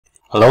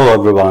Hello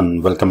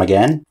everyone, welcome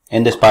again.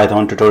 In this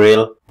Python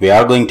tutorial, we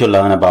are going to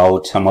learn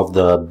about some of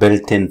the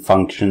built-in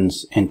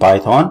functions in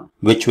Python,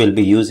 which we'll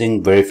be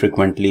using very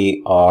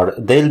frequently, or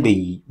they'll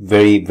be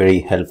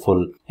very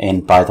helpful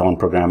in Python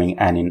programming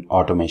and in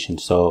automation.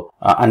 So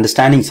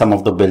understanding some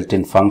of the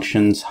built-in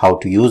functions, how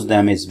to use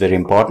them is very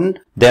important.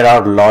 There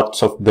are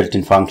lots of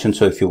built-in functions,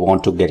 so if you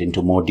want to get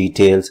into more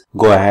details,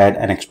 go ahead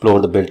and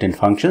explore the built-in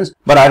functions,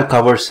 but I'll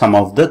cover some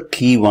of the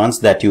key ones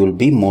that you will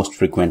be most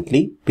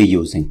frequently be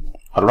using.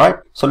 Alright,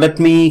 so let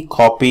me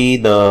copy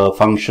the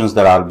functions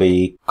that I'll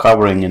be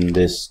covering in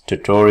this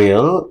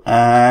tutorial,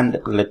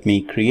 and let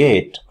me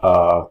create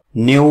a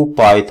new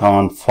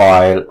Python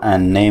file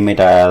and name it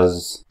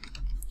as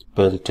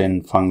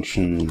built-in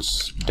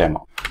functions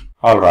demo.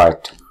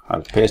 Alright,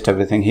 I'll paste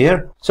everything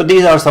here. So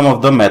these are some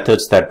of the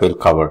methods that we'll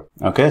cover.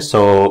 Okay,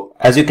 so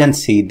as you can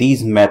see,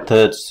 these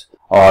methods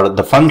or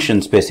the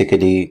functions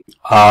basically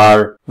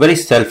are very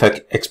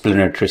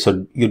self-explanatory,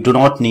 so you do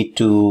not need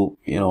to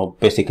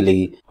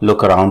basically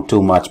look around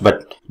too much,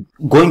 but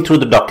going through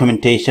the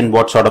documentation,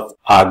 what sort of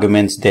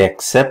arguments they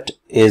accept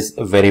is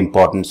very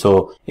important.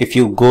 So if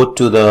you go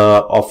to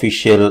the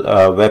official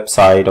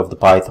website of the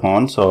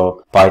Python,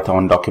 so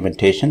Python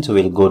documentation, so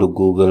we'll go to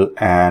Google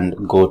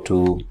and go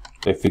to,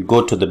 if we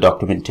go to the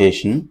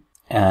documentation,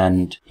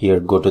 and here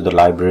go to the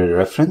library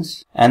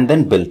reference and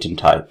then built-in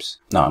types.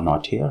 No,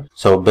 not here.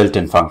 So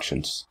built-in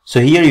functions.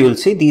 So here you will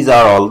see these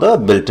are all the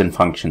built-in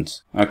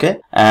functions. Okay.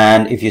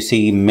 And if you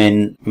see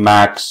min,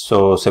 max,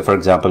 so say for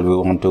example, we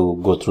want to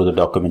go through the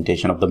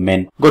documentation of the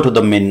min, go to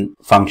the min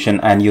function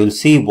and you'll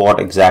see what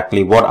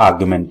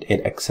argument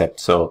it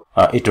accepts. So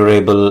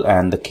iterable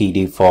and the key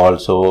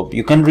default. So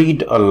you can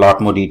read a lot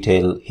more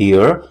detail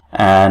here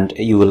and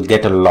you will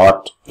get a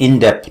lot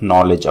in-depth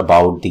knowledge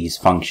about these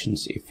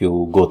functions if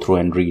you go through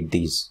and read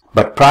these.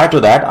 But prior to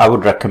that, I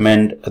would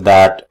recommend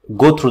that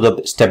go through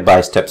the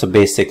step-by-step, so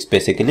basics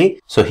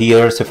basically. So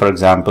here, say for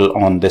example,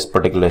 on this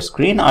particular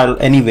screen, I'll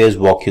anyways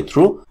walk you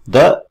through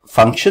the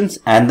functions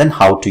and then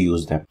how to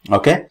use them.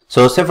 Okay,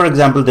 so say for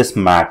example this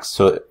max,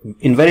 so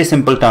in very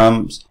simple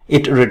terms,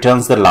 it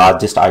returns the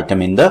largest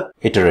item in the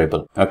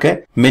iterable.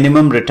 Okay,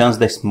 minimum returns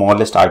the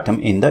smallest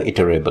item in the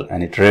iterable,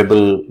 and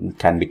iterable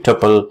can be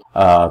tuple,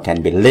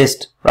 can be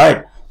list,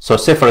 right? So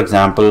say for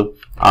example,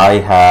 I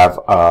have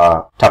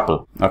a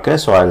tuple. Okay,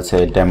 so I'll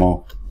say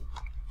demo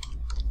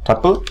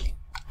tuple,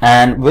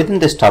 and within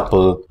this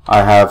tuple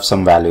I have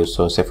some values.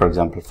 So say for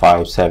example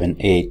 5, 7,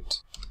 8,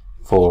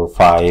 4,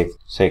 5,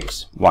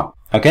 6, 1.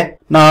 Okay,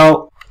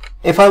 now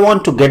if I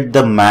want to get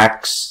the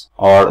max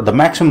or the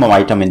maximum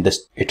item in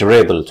this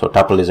iterable, so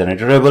tuple is an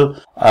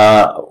iterable,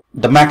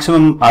 the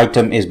maximum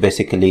item is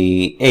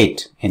basically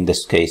 8 in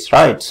this case,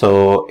 right?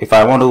 So if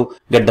I want to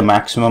get the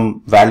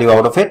maximum value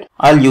out of it,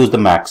 I'll use the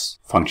max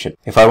function.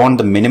 If I want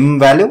the minimum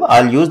value,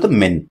 I'll use the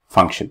min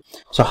function.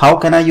 So how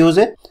can I use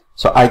it?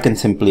 So I can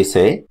simply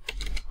say,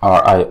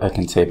 or I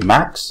can say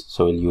max,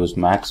 so we'll use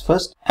max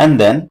first, and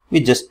then we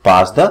just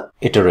pass the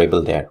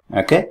iterable there.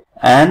 Okay,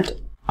 and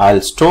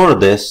I'll store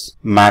this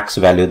max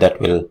value that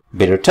will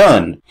be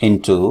returned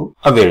into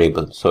a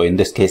variable. So in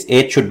this case,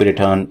 8 should be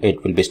returned.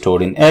 It will be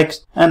stored in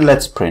X, and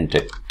let's print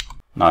it.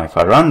 Now, if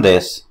I run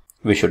this,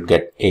 we should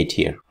get 8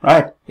 here,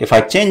 right? If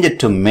I change it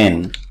to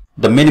min,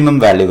 the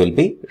minimum value will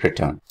be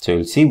returned. So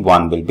you'll see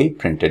 1 will be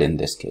printed in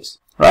this case,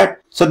 right?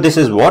 So this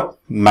is what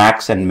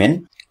max and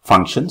min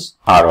functions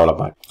are all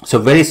about. So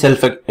very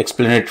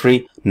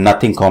self-explanatory,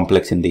 nothing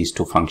complex in these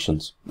two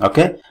functions.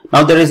 Okay,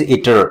 now there is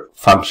iter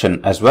function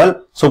as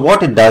well. So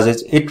what it does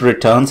is it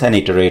returns an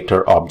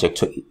iterator object.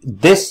 So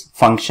this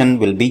function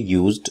will be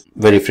used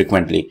very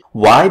frequently.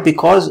 Why?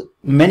 Because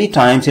many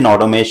times in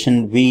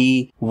automation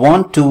we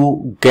want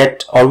to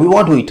get, or we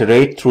want to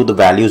iterate through the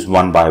values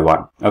one by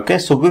one. Okay,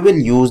 so we will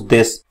use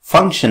this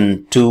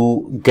function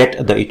to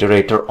get the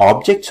iterator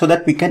object so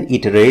that we can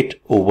iterate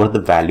over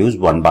the values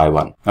one by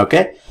one.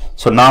 Okay,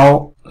 so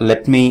now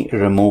let me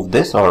remove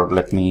this, or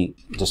let me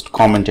just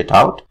comment it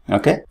out.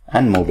 Okay,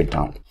 and move it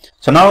down.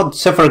 So now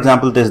say for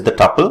example this is the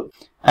tuple,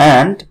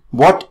 and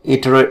what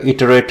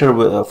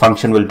iterator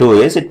function will do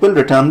is it will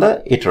return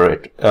the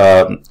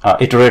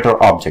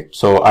iterator object.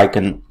 So I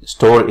can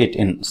store it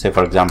in, say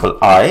for example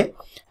I,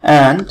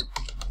 and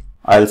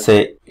I'll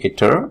say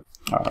iter,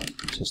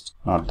 just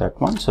not that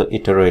one, so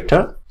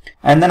iterator,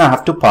 and then I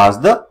have to pass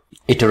the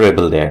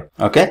iterable there.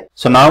 Okay,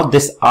 so now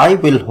this I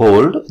will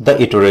hold the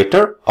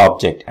iterator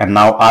object, and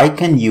now I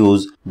can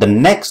use the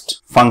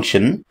next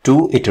function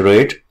to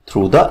iterate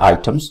through the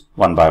items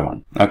one by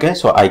one. Okay,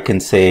 so I can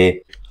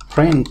say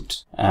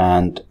print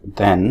and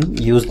then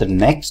use the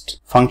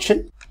next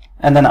function,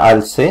 and then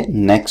I'll say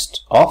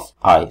next of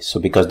I. So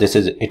because this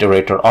is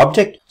iterator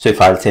object, so if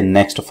I'll say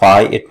next of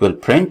I, it will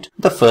print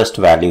the first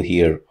value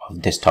here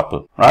of this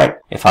tuple, right?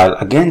 If I'll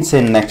again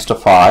say next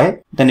of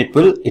I, then it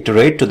will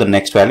iterate to the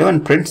next value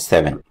and print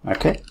 7.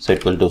 Okay, so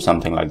it will do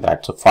something like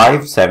that. So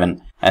 5,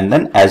 7 and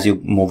then as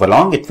you move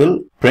along, it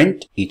will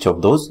print each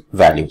of those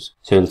values.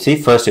 So you'll see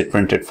first it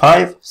printed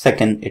 5,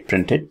 second it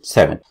printed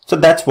 7. So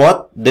that's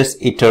what this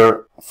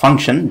iter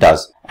function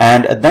does.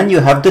 And then you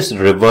have this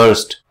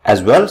reversed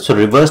as well. So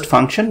reversed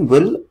function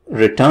will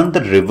return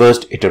the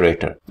reversed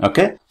iterator.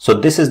 Okay, so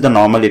this is the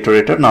normal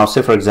iterator. Now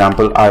say for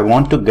example, I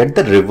want to get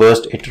the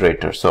reversed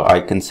iterator. So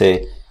I can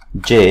say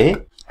j,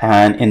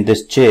 and in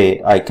this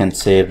j I can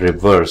say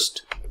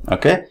reversed.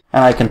 Okay,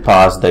 and I can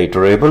pass the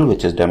iterable,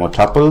 which is demo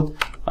tuple.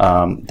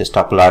 This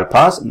tuple I'll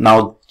pass.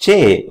 Now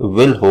j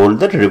will hold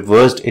the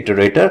reversed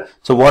iterator.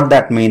 So what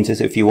that means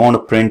is if you want to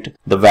print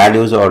the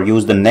values or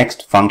use the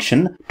next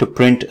function to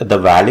print the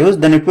values,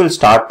 then it will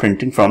start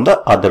printing from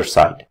the other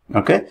side.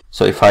 Okay,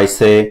 so if I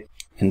say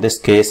in this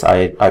case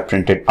I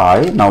printed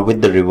I, now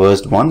with the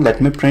reversed one, let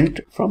me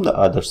print from the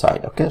other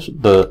side. Okay, so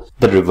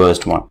the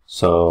reversed one.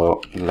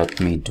 So let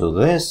me do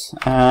this,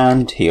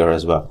 and here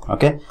as well.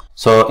 Okay,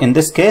 so in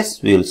this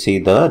case we will see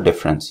the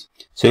difference.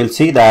 So you'll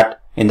see that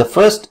in the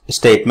first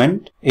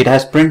statement, it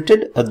has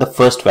printed the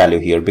first value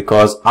here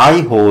because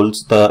I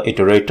holds the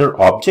iterator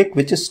object,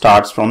 which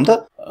starts from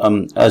the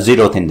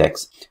 0th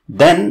index.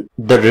 Then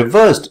the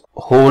reversed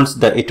holds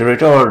the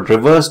iterator, or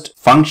reversed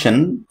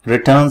function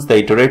returns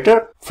the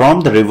iterator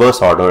from the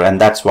reverse order,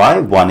 and that's why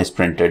 1 is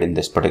printed in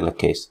this particular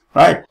case,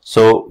 right?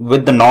 So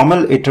with the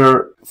normal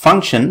iter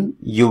function,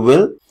 you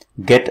will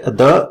get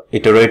the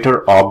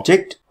iterator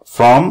object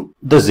from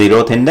the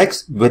 0th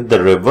index. With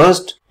the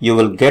reversed, you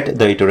will get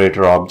the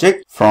iterator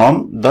object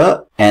from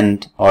the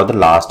end or the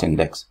last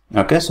index.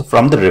 Okay, so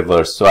from the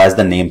reverse, so as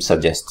the name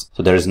suggests.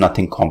 So there is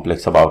nothing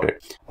complex about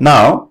it.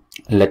 Now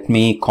let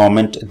me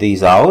comment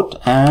these out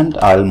and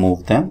I'll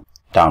move them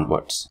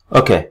downwards.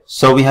 Okay,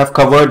 so we have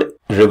covered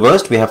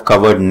reversed, we have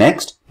covered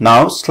next.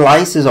 Now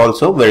slice is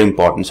also very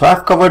important. So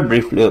I've covered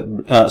briefly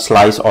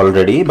slice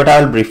already, but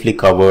I'll briefly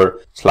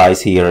cover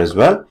slice here as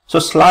well. So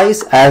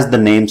slice, as the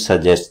name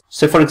suggests.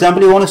 So for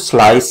example, you want to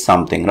slice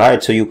something,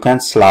 right? So you can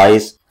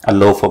slice a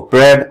loaf of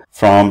bread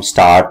from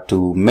start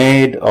to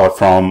mid, or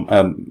from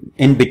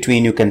in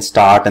between you can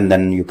start and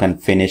then you can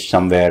finish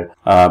somewhere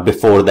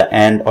before the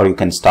end, or you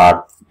can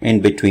start in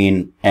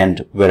between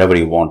and wherever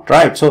you want,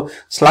 right? So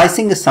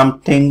slicing is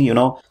something, you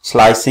know,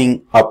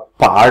 slicing a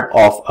part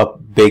of a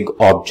big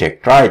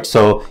object, right?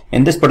 So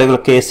in this particular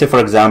case, say for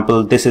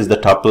example, this is the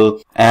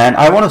tuple and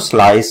I want to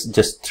slice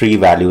just 3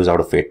 values out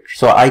of it.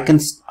 So I can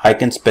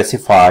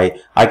specify,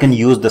 I can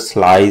use the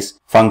slice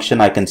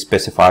function, I can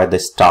specify the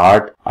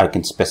start, I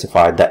can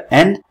specify the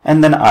end,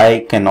 and then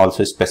I can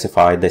also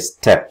specify the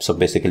step. So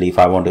basically if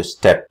I want to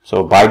step,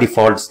 so by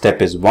default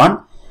step is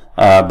 1.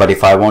 But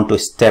if I want to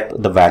step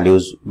the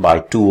values by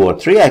 2 or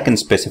 3, I can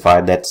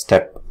specify that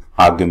step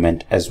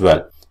argument as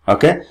well.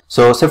 Okay,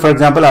 so say for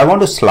example, I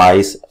want to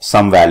slice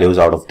some values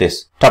out of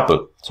this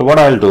tuple. So what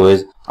I'll do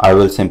is I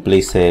will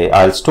simply say,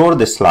 I'll store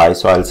this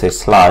slice. So I'll say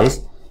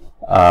slice,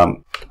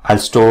 I'll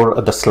store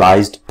the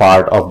sliced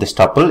part of this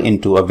tuple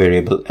into a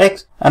variable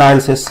x, and I'll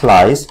say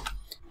slice.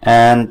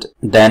 And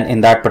then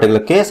in that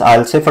particular case,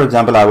 I'll say for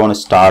example, I want to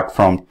start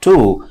from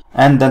 2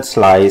 and then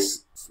slice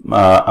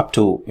up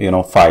to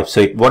 5.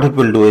 So what it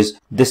will do is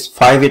this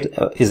 5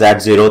 is at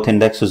 0th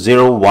index, so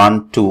 0,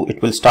 1, 2.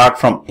 It will start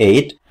from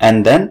 8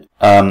 and then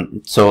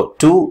so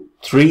 2,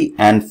 3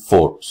 and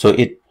 4. So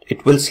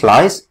it will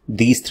slice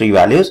these 3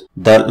 values,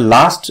 the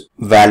last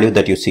value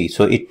that you see.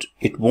 So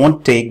it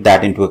won't take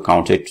that into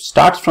account. So it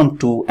starts from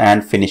 2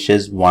 and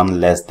finishes 1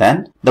 less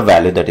than the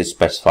value that is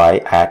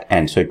specified at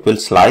end. So it will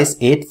slice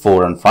 8,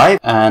 4 and 5.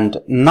 And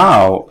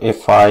now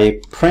if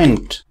I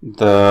print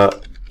the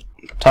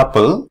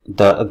tuple,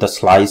 the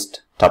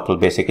sliced tuple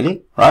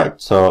basically, right?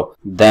 So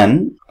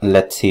then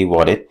let's see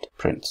what it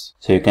prints.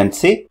 So you can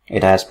see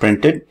it has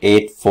printed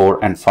 8,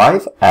 4 and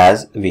 5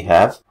 as we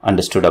have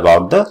understood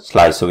about the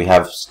slice. So we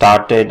have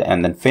started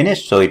and then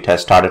finished. So it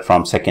has started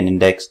from 2nd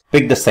index,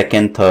 pick the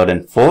 2nd, 3rd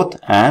and 4th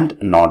and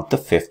not the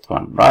 5th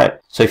one, right?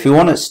 So if you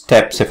want to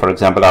step, say for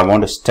example, I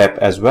want to step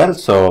as well.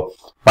 So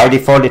by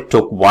default it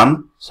took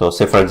 1. So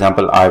say for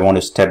example, I want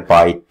to step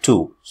by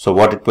 2. So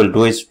what it will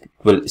do is it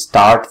will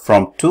start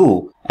from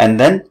 2 and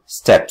then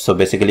step. So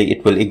basically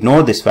it will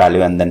ignore this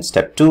value and then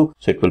step 2.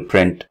 So it will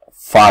print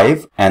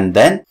 5, and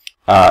then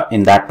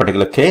in that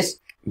particular case,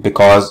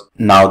 because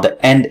now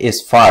the end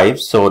is 5,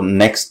 so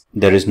next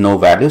there is no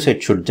value, so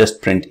it should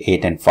just print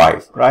 8 and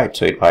 5, right?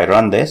 So if I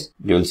run this,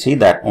 you will see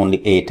that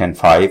only 8 and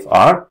 5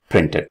 are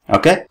printed.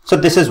 Okay, so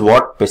this is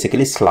what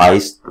basically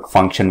slice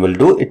function will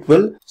do. It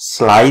will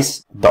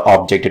slice the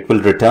object, it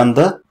will return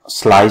the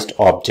sliced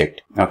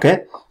object.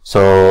 Okay,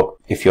 so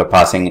if you're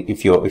passing,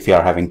 if you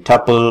are having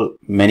tuple,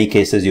 many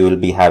cases you will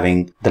be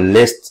having the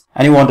lists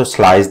and you want to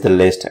slice the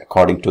list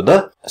according to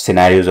the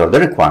scenarios or the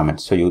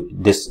requirements. So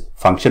this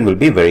function will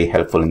be very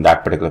helpful in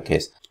that particular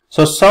case.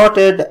 So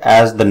sorted,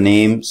 as the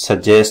name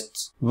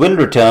suggests, will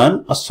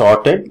return a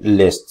sorted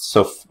list.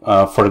 So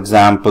for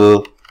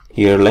example,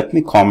 here let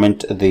me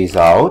comment these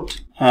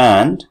out,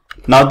 and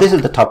now this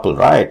is the tuple,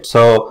 right?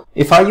 So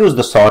if I use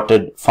the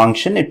sorted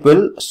function, it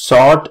will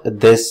sort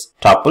this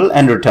tuple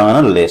and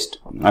return a list.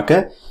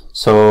 Okay,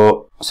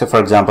 so say for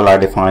example, I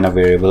define a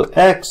variable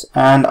x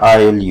and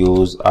I'll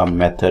use a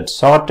method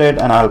sorted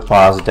and I'll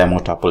pass demo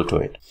tuple to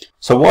it.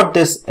 So what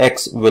this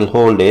x will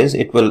hold is,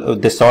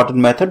 this sorted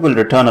method will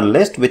return a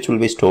list which will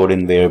be stored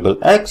in variable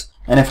x,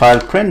 and if I'll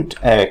print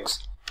x,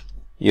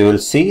 you will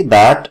see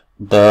that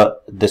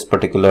this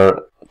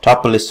particular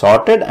tuple is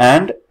sorted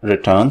and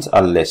returns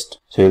a list.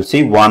 So you'll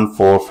see 1,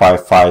 4,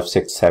 5, 5,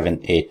 6, 7,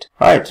 8,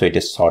 right? So it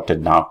is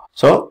sorted now.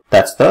 So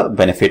that's the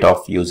benefit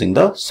of using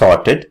the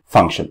sorted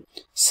function.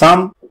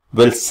 Sum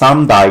will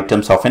sum the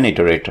items of an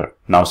iterator.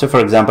 Now, say for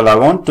example, I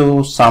want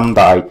to sum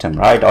the item,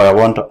 right? Or I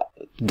want to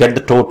get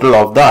the total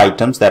of the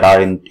items that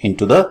are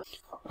into the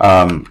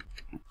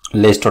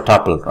list or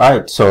tuple,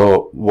 right?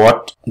 So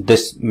what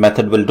this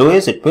method will do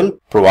is it will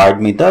provide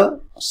me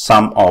the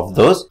sum of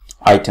those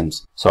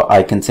items. So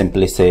I can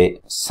simply say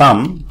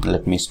sum,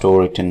 let me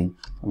store it in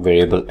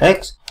variable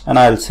x, and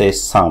I'll say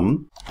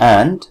sum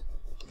and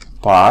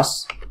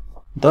pass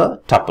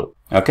the tuple.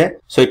 Okay,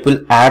 so it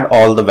will add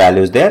all the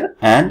values there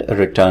and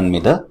return me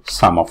the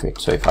sum of it.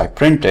 So if I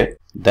print it,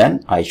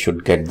 then I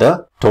should get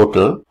the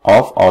total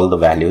of all the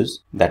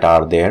values that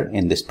are there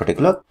in this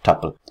particular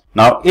tuple.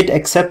 Now it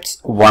accepts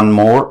one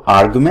more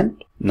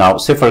argument. Now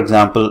say for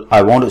example,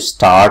 I want to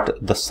start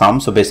the sum.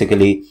 So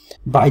basically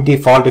by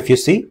default, if you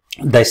see,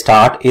 the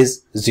start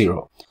is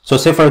 0. So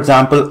say for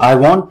example, I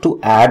want to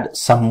add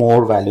some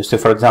more values. Say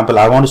for example,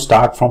 I want to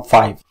start from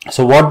 5.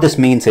 So what this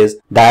means is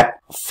that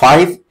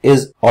 5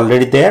 is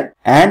already there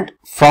and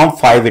from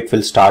 5 it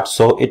will start.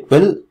 So it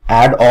will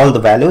add all the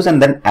values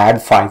and then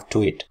add 5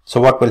 to it. So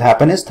what will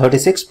happen is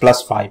 36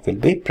 plus 5 will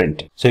be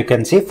printed. So you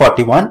can see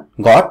 41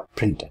 got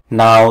printed.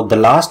 Now the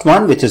last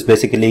one, which is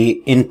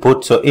basically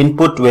input. So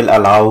input will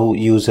allow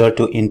user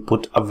to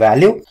input a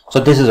value. So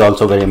this is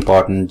also very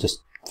important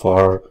just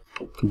for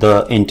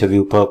the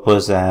interview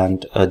purpose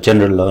and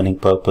general learning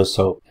purpose.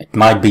 So it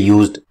might be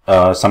used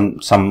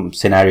some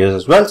scenarios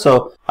as well.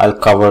 So I'll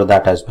cover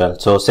that as well.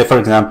 So say for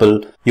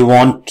example, you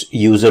want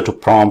user to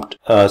prompt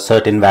a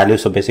certain value.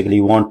 So basically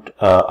you want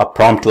a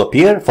prompt to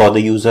appear for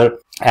the user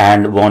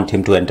and want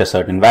him to enter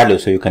certain value.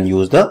 So you can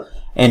use the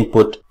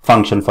input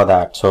function for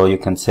that. So you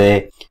can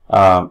say,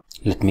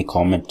 let me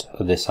comment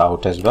this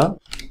out as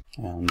well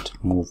and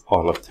move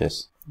all of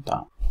this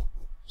down.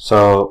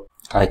 So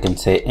I can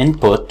say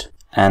input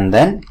and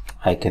then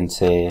I can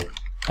say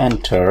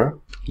enter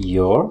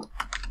your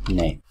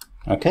name.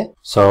 Okay,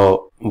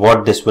 so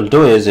what this will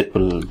do is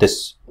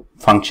this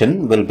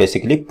function will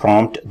basically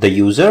prompt the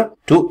user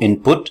to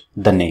input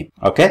the name.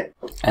 Okay,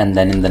 and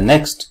then in the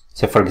next,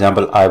 say for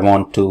example, I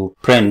want to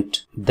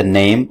print the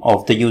name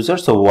of the user.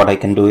 So what I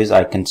can do is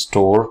I can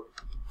store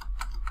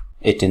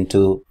it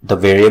into the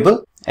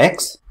variable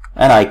x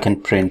and I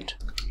can print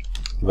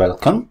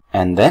welcome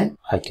and then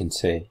I can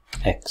say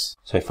x.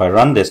 So if I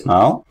run this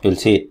now, you'll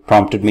see it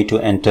prompted me to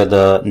enter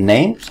the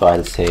name. So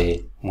I'll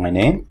say my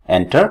name,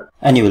 enter,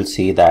 and you will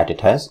see that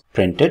it has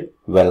printed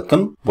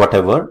welcome,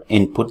 whatever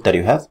input that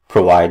you have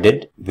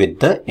provided with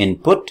the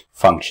input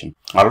function.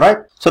 All right.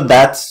 So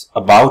that's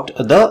about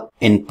the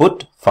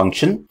input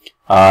function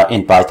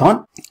in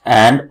Python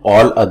and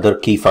all other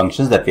key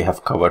functions that we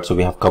have covered. So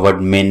we have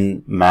covered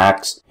min,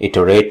 max,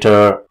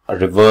 iterator,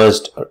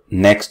 reversed,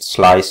 next,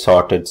 slice,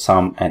 sorted,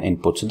 sum, and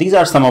input. So these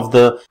are some of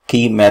the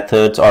key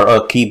methods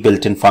or key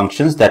built-in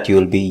functions that you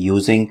will be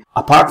using.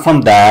 Apart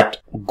from that,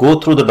 go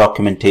through the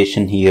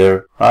documentation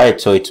here,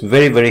 right? So it's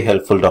very, very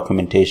helpful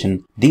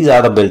documentation. These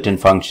are the built-in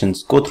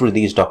functions. Go through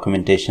these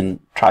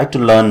documentation, try to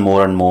learn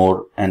more and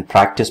more and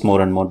practice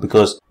more and more,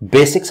 because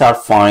basics are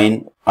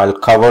fine. I'll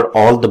cover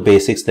all the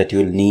basics that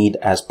you'll need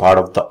as part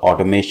of the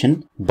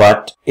automation,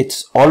 but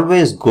it's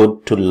always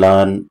good to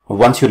learn.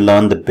 Once you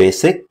learn the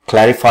basic,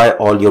 clarify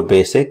all your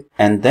basic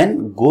and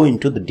then go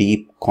into the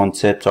deep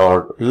concepts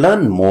or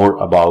learn more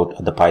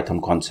about the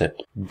Python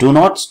concept. Do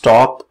not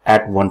stop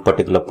at one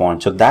particular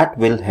point. So that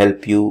will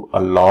help you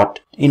a lot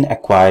in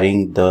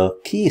acquiring the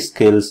key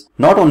skills,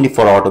 not only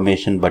for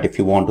automation, but if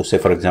you want to say,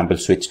 for example,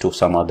 switch to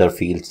some other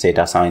fields,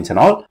 data science and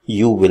all,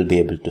 you will be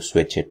able to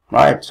switch it,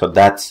 right? So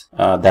that's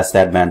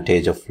the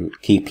advantage of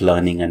keep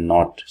learning and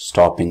not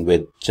stopping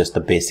with just the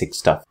basic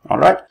stuff. All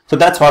right. So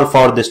that's all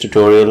for this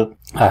tutorial.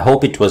 I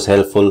hope it was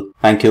helpful.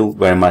 Thank you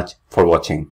very much for watching.